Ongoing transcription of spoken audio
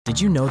Did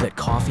you know that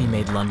coffee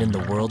made London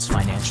the world's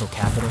financial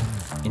capital?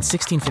 In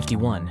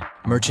 1651,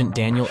 merchant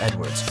Daniel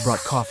Edwards brought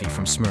coffee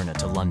from Smyrna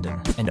to London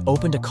and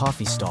opened a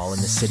coffee stall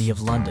in the city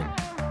of London.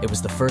 It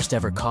was the first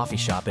ever coffee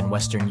shop in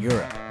Western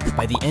Europe.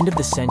 By the end of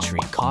the century,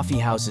 coffee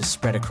houses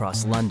spread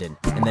across London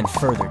and then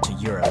further to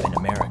Europe and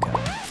America.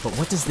 But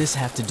what does this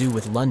have to do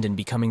with London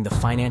becoming the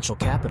financial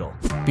capital?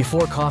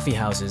 Before coffee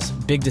houses,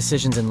 big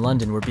decisions in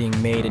London were being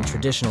made in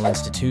traditional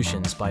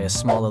institutions by a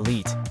small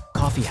elite.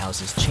 Coffee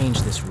houses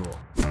changed this rule.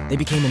 They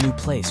became a new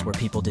place where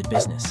people did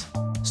business.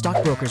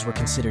 Stockbrokers were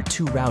considered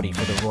too rowdy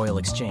for the Royal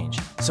Exchange,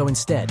 so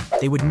instead,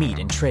 they would meet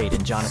and trade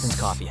in Jonathan's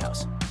Coffee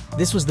House.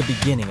 This was the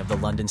beginning of the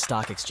London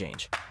Stock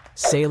Exchange.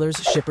 Sailors,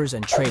 shippers,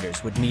 and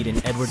traders would meet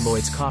in Edward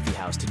Lloyd's coffee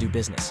house to do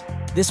business.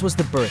 This was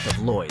the birth of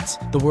Lloyd's,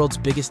 the world's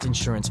biggest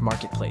insurance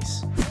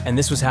marketplace. And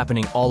this was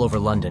happening all over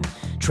London,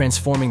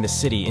 transforming the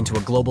city into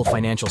a global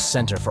financial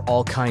center for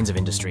all kinds of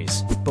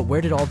industries. But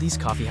where did all these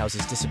coffee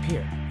houses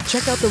disappear?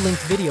 Check out the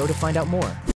linked video to find out more.